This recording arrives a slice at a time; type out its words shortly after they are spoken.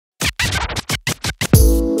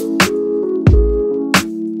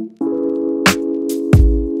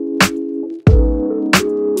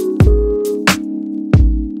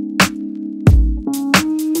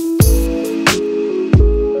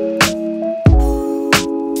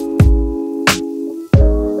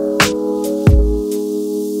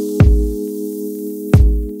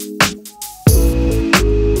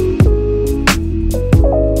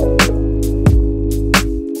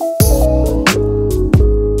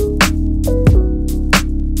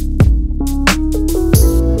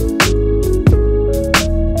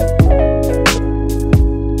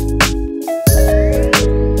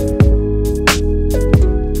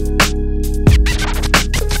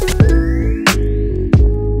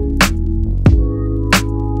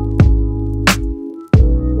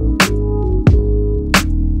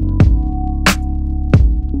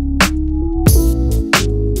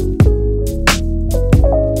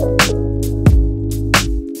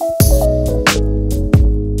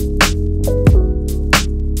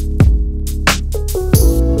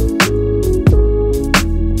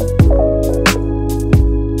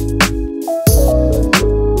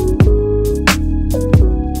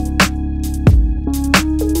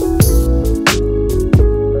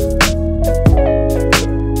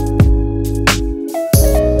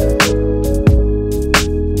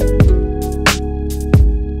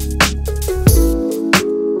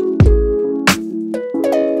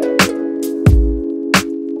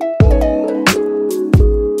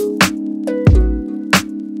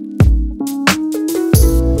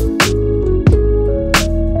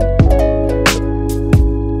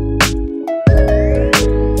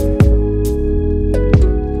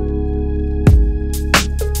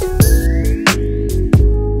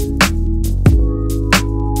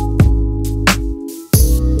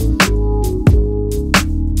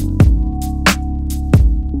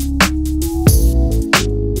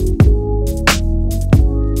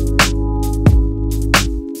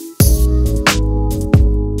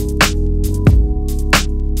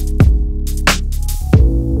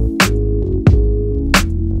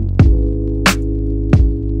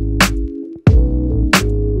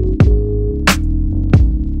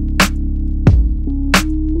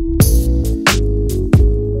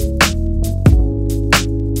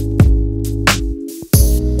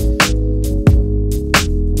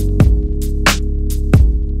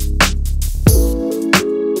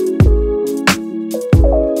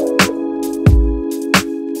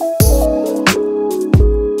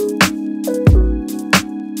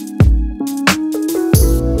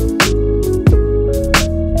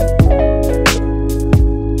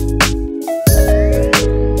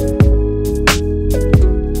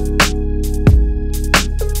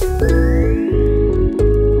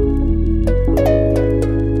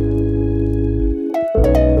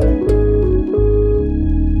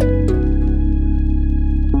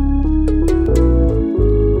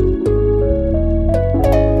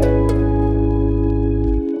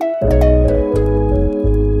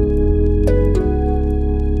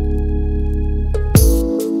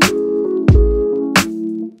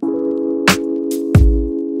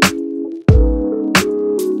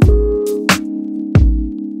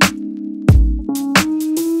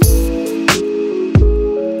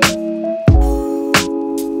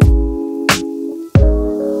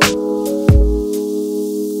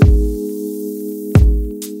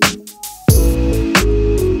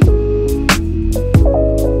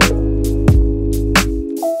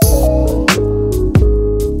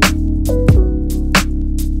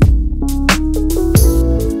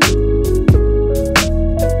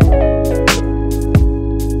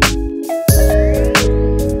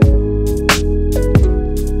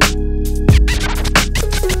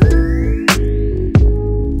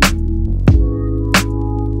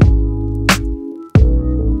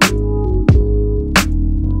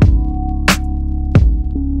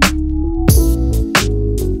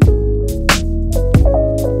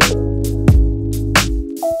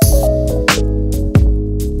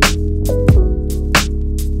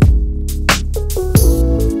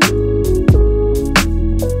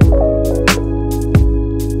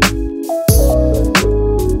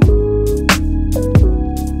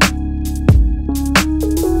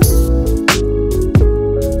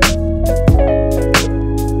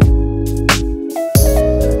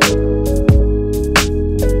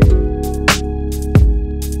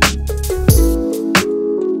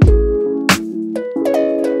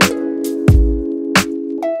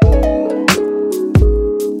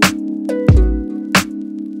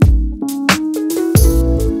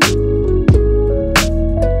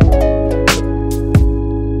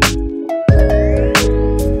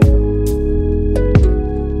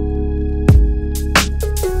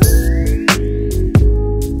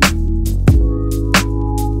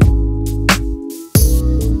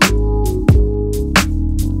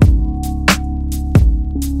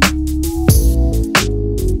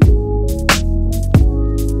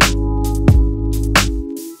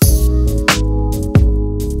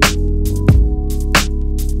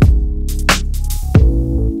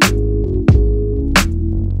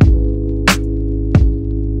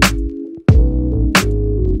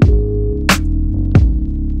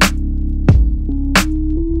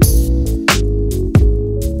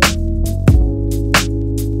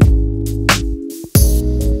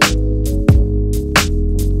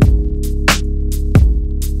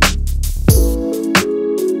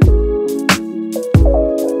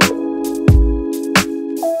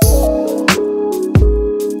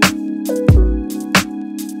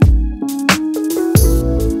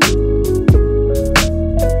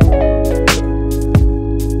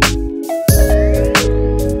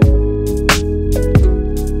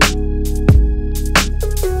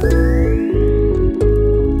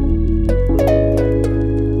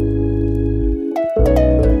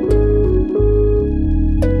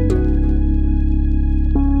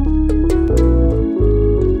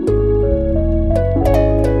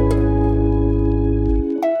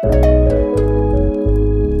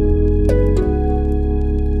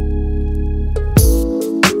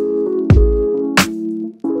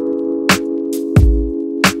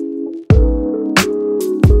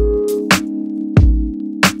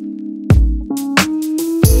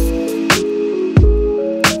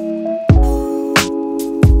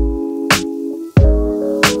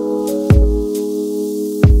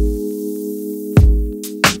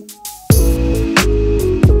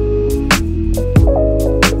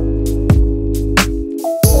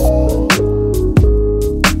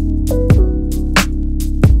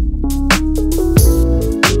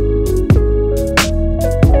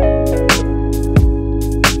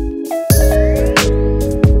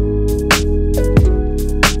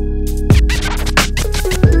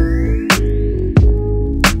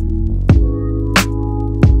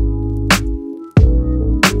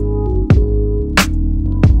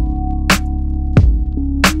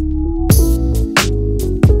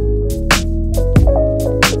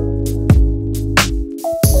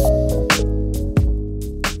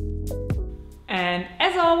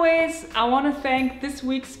this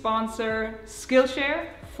week's sponsor, Skillshare,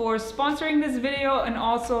 for sponsoring this video and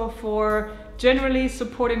also for generally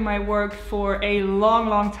supporting my work for a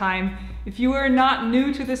long time. If you are not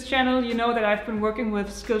new to this channel, you know that I've been working with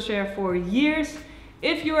Skillshare for years.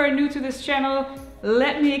 If you are new to this channel,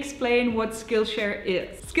 let me explain what Skillshare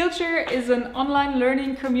is. Skillshare is an online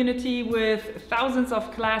learning community with thousands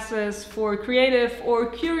of classes for creative or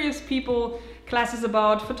curious people, classes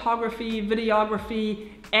about photography, videography,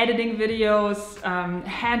 editing videos,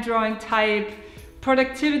 hand drawing type,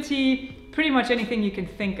 productivity, pretty much anything you can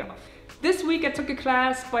think of. This week I took a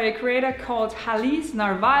class by a creator called Halise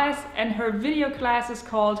Narvaez, and her video class is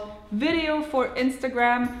called Video for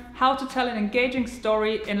Instagram: How to Tell an Engaging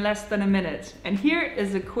Story in Less Than a Minute. And here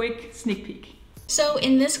is a quick sneak peek. So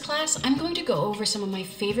in this class, I'm going to go over some of my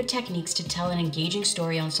favorite techniques to tell an engaging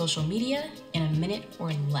story on social media in a minute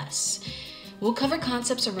or less. We'll cover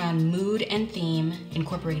concepts around mood and theme,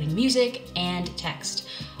 incorporating music and text.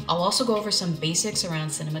 I'll also go over some basics around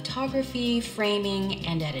cinematography, framing,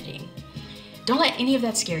 and editing. Don't let any of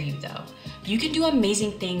that scare you though. You can do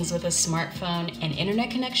amazing things with a smartphone, an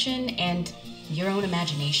internet connection, and your own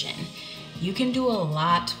imagination. You can do a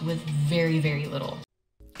lot with very little.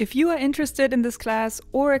 If you are interested in this class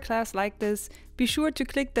or a class like this, be sure to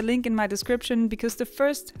click the link in my description, because the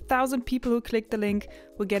first 1,000 people who click the link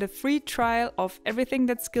will get a free trial of everything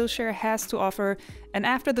that Skillshare has to offer, and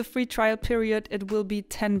after the free trial period it will be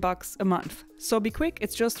 $10 a month. So be quick,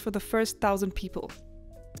 it's just for the first 1,000 people.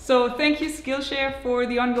 So thank you Skillshare for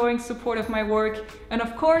the ongoing support of my work, and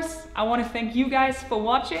of course I want to thank you guys for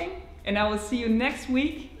watching, and I will see you next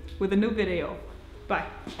week with a new video. Bye!